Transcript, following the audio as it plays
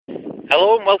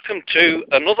Hello and welcome to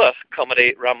another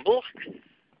comedy ramble.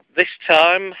 This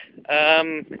time,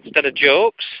 instead of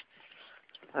jokes,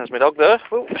 there's my dog there,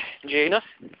 Gina,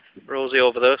 Rosie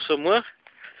over there somewhere.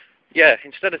 Yeah,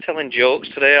 instead of telling jokes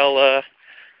today, I'll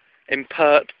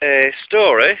impart a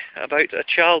story about a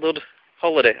childhood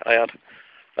holiday I had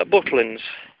at Butlins.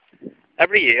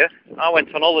 Every year, I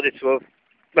went on holiday to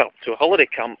a holiday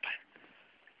camp,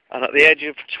 and at the age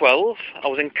of 12, I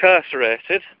was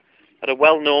incarcerated at a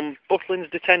well-known Butlins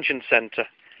detention centre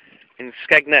in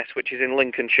Skegness, which is in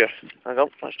Lincolnshire. Hang on,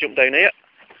 let's jump down here.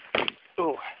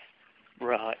 Oh,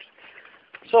 right.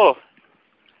 So,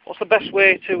 what's the best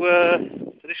way to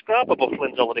describe a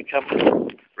Butlins holiday camp?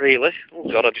 Really?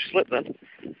 Oh God, I just slipped then.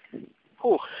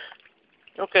 Oh,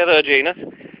 okay there, Gina.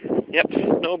 Yep,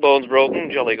 no bones broken,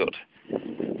 jolly good.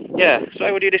 Yeah, so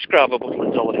how would you describe a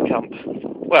Butlins holiday camp?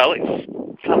 Well, it's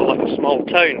kind of like a small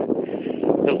town,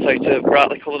 built out of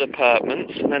brightly coloured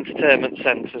apartments and entertainment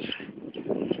centres.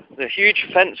 There's a huge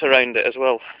fence around it as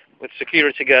well, with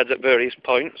security guards at various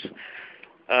points.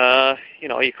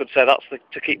 You could say that's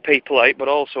to keep people out, but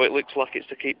also it looks like it's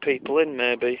to keep people in,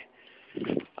 maybe.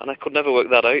 And I could never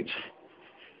work that out.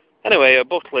 Anyway,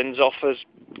 Butlins offers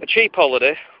a cheap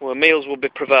holiday where meals will be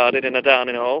provided in a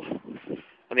dining hall,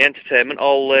 and the entertainment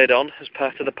all laid on as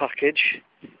part of the package.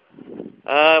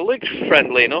 Looks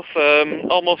friendly enough,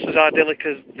 almost as idyllic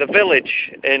as The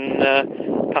Village in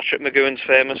Patrick McGoohan's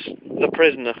famous The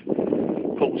Prisoner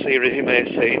cult series you may have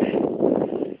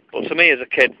seen. But to me as a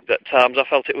kid at times I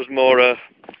felt it was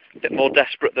a bit more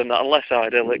desperate than that and less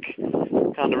idyllic.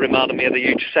 Kind of reminded me of the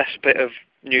huge cesspit of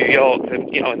New York, in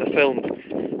the film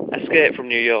Escape from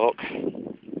New York.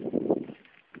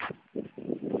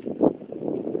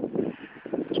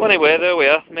 So anyway, there we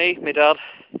are, me, my dad,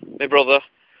 my brother.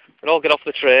 We'd all get off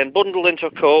the train, bundled into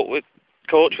a coach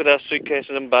with our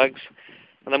suitcases and bags,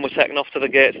 and then we're taken off to the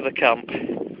gates of the camp,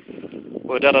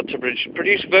 where Dad had to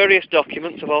produce various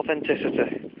documents of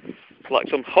authenticity, like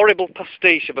some horrible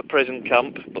pastiche of a prison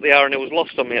camp, but the irony was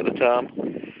lost on me at the time.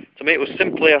 To me it was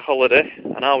simply a holiday,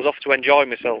 and I was off to enjoy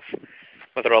myself,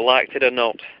 whether I liked it or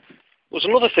not. There was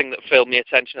another thing that filled my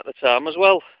attention at the time as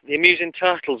well, the amusing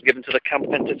titles given to the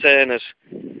camp entertainers.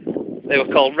 They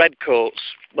were called redcoats.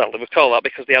 Well, they were called that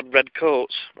because they had red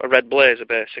coats, a red blazer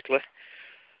basically.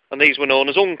 And these were known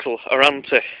as Uncle or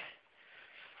Auntie,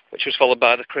 which was followed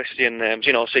by the Christian names,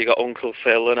 so you got Uncle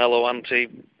Phil and Hello Auntie,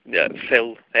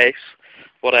 Phil, Ace,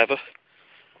 whatever.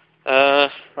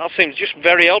 That seems just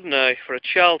very odd now for a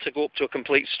child to go up to a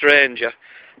complete stranger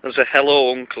and say,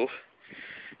 hello, Uncle.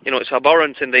 It's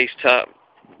abhorrent in these times.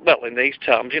 Well, in these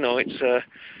times, it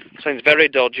sounds very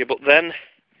dodgy, but then,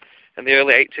 in the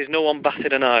early 80s, no one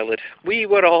batted an eyelid. We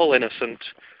were all innocent,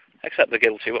 except the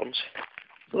guilty ones.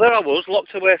 So there I was,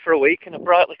 locked away for a week in a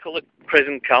brightly coloured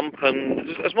prison camp, and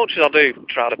as much as I do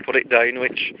try to put it down,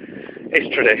 which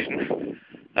is tradition,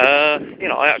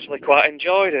 I actually quite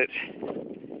enjoyed it.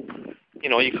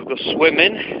 You could go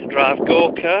swimming, drive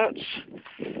go-karts,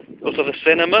 go to the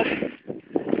cinema.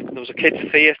 There was a kids'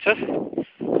 theatre.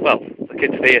 Well, the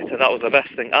kids' theatre, that was the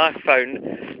best thing. I found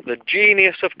the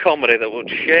genius of comedy that would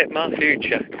shape my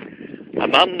future. A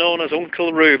man known as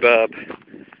Uncle Rhubarb.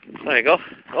 There you go.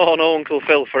 Oh, no Uncle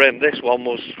Phil for him. This one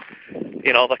was,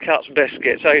 the cat's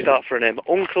biscuits. How's that for a name?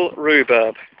 Uncle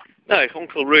Rhubarb. No,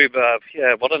 Uncle Rhubarb.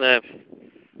 Yeah, what a name.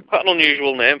 Quite an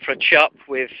unusual name for a chap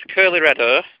with curly red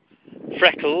hair,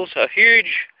 freckles, a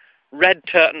huge red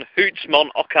tartan hootsman,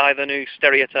 Ockeye the New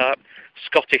stereotype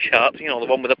Scottish hat, the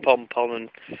one with a pom-pom and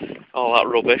all that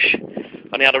rubbish.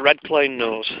 And he had a red plain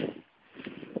nose.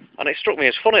 And it struck me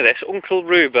as funny, this, Uncle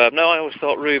Rhubarb. Now, I always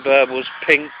thought rhubarb was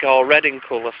pink or red in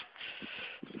colour.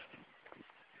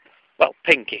 Well,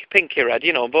 pinky red,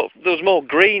 but there was more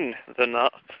green than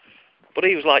that. But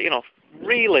he was like,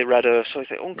 really red hair, so I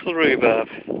thought, Uncle Rhubarb.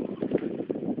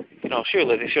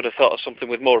 Surely they should have thought of something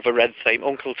with more of a red theme,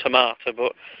 Uncle Tomato,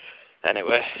 but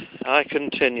anyway, I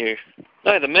continue.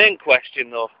 Now, the main question,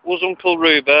 though, was Uncle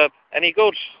Rhubarb any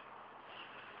good?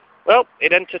 Well,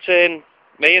 he'd entertain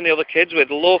me and the other kids with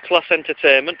low-class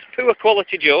entertainment, poor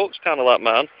quality jokes, kind of like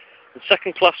man, and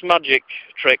second-class magic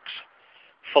tricks,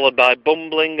 followed by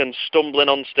bumbling and stumbling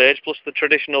on stage, plus the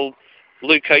traditional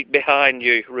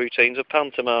look-out-behind-you routines of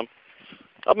pantomime.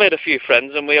 I've made a few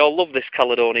friends, and we all love this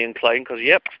Caledonian clown, because,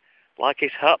 yep, like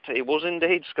his hat, he was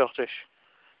indeed Scottish,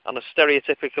 and as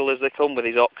stereotypical as they come with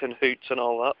his hock and hoots and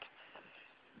all that.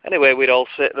 Anyway, we'd all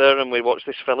sit there and we'd watch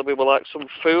this fella. We were like some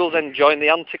fools enjoying the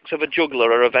antics of a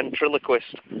juggler or a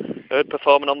ventriloquist heard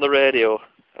performing on the radio.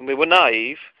 And we were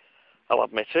naive, I'll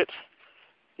admit it.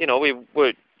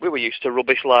 We were used to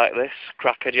rubbish like this,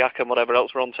 Crackerjack and whatever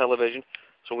else were on television.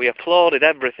 So we applauded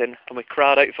everything and we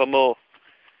cried out for more.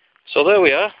 So there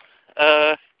we are.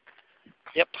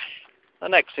 Yep, the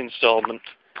next instalment.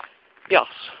 Yes.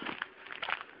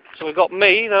 So we've got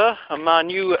me there and my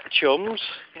new chums.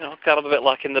 You know, kind of a bit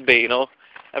like in the Beano.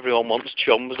 Everyone wants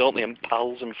chums, don't they, and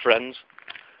pals and friends.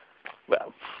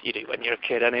 Well, you do when you're a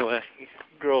kid anyway. It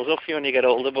grows off you when you get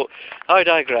older, but I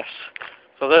digress.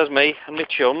 So there's me and my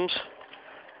chums.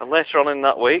 And later on in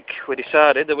that week, we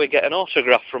decided that we'd get an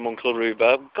autograph from Uncle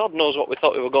Rhubarb. God knows what we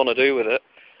thought we were going to do with it.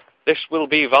 This will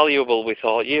be valuable, we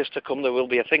thought. Years to come, there will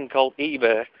be a thing called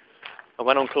eBay. And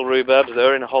when Uncle Rhubarb's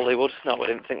there in Hollywood, no, we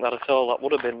didn't think that at all. That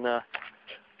would have been a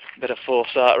bit of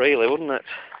foresight, really, wouldn't it?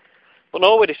 But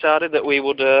no, we decided that we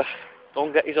would go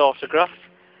and get his autograph.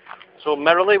 So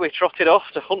merrily we trotted off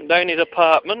to hunt down his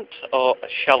apartment, or a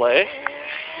chalet.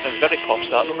 Sounds very posh,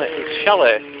 that, doesn't it? It's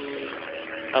chalet.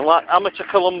 And like amateur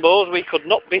Columbos, we could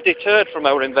not be deterred from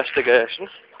our investigation.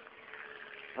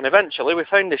 And eventually we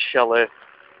found this chalet.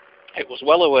 It was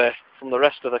well away from the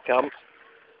rest of the camp,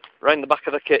 round the back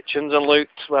of the kitchens, and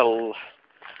looked, well,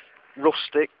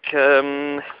 rustic,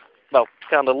 well,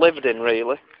 kind of lived in,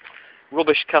 really.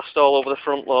 Rubbish cast all over the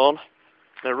front lawn,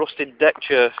 and a rusted deck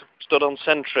chair stood on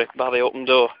sentry by the open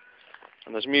door,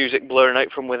 and there's music blaring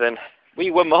out from within. We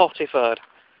were mortified.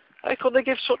 How could they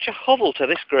give such a hovel to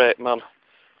this great man?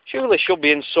 Surely should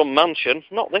be in some mansion,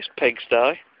 not this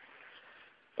pigsty.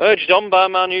 Urged on by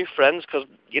my new friends, because,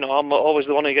 you know, I'm always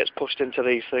the one who gets pushed into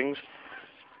these things,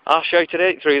 I shouted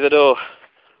out through the door,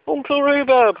 Uncle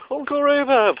Rhubarb, Uncle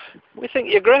Rhubarb, we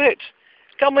think you're great.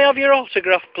 Can we have your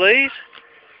autograph, please?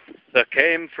 There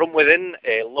came from within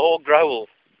a low growl.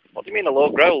 What do you mean a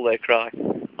low growl, they cry?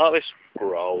 Like this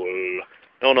growl.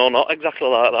 No, not exactly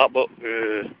like that, but,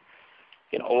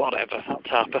 you know, whatever, that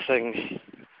type of thing.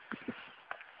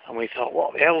 And we thought,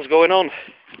 what the hell's going on?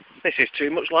 This is too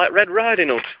much like Red Riding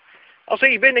Hood. Has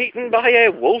he been eaten by a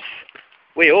wolf?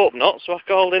 We hope not, so I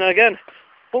called in again.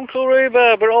 Uncle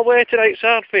Rhubarb, we're all waiting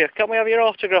outside for you. Can we have your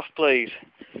autograph, please?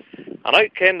 And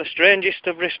out came the strangest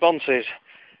of responses.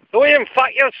 Go away and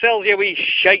fat yourselves, you wee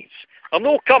shites. I'm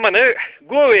no coming out.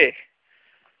 Go away.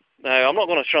 Now, I'm not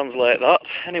going to translate that.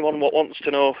 Anyone what wants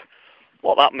to know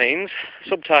what that means,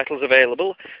 subtitles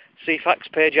available.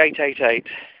 CFAX page 888.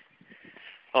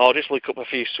 Or just look up a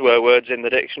few swear words in the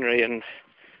dictionary and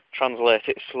translate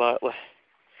it slightly.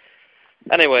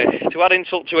 Anyway, to add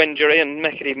insult to injury and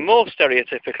make it even more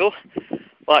stereotypical,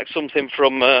 like something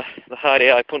from the Heidi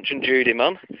Punch and Judy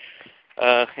man,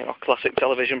 you know, classic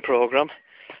television programme,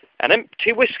 an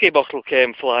empty whiskey bottle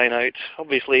came flying out,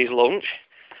 obviously his lunch,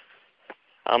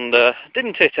 and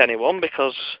didn't hit anyone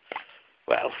because,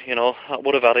 well, you know, that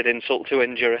would have added insult to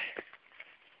injury.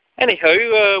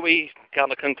 Anyhow, we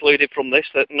kind of concluded from this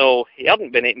that no, he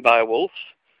hadn't been eaten by a wolf.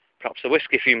 Perhaps the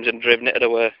whiskey fumes had driven it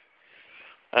away.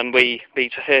 And we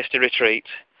beat a hasty retreat.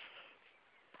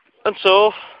 And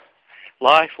so,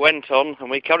 life went on, and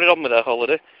we carried on with our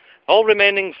holiday, all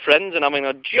remaining friends and having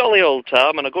a jolly old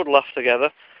time and a good laugh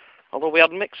together, although we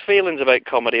had mixed feelings about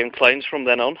comedy and clowns from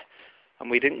then on, and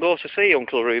we didn't go to see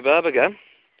Uncle Rhubarb again.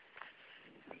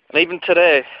 And even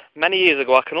today, many years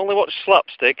ago, I can only watch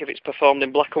slapstick if it's performed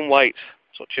in black and white,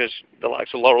 such as the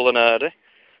likes of Laurel and Hardy,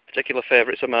 particular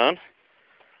favourites of mine.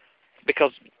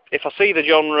 Because if I see the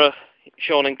genre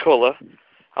shown in colour,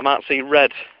 I might see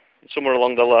red somewhere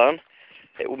along the line.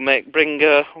 It would bring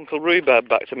Uncle Rhubarb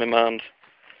back to my mind.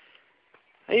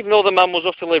 Even though the man was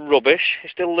utterly rubbish, he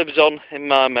still lives on in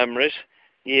my memories,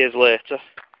 years later.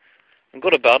 And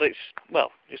good or bad, it's,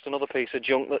 well, just another piece of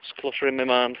junk that's cluttering my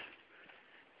mind.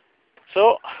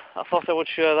 So, I thought I would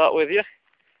share that with you.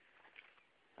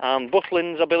 And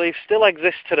Butlins, I believe, still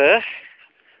exist today.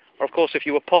 Or, of course, if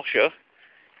you were posher,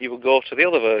 you would go to the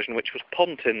other version, which was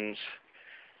Pontins.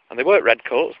 And they weren't red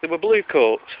coats, they were blue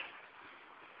coats.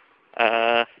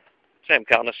 Same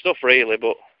kind of stuff, really,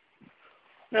 but,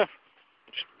 yeah,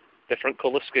 just different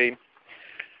colour scheme.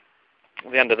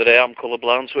 At the end of the day, I'm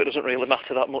colourblind, so it doesn't really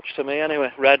matter that much to me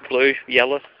anyway. Red, blue,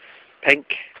 yellow, pink,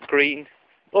 green.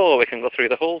 Oh, we can go through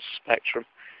the whole spectrum.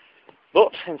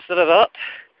 But instead of that,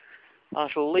 I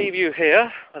shall leave you here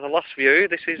with the last view.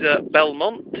 This is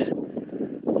Belmont,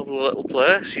 lovely little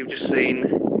place. You've just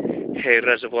seen Hay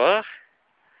Reservoir.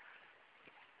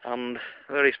 And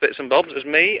various bits and bobs. There's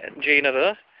me and Gina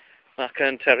there, my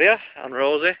Cairn Terrier, and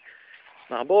Rosie,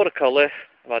 my Border Collie.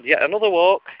 I've had yet another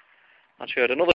walk. I shared another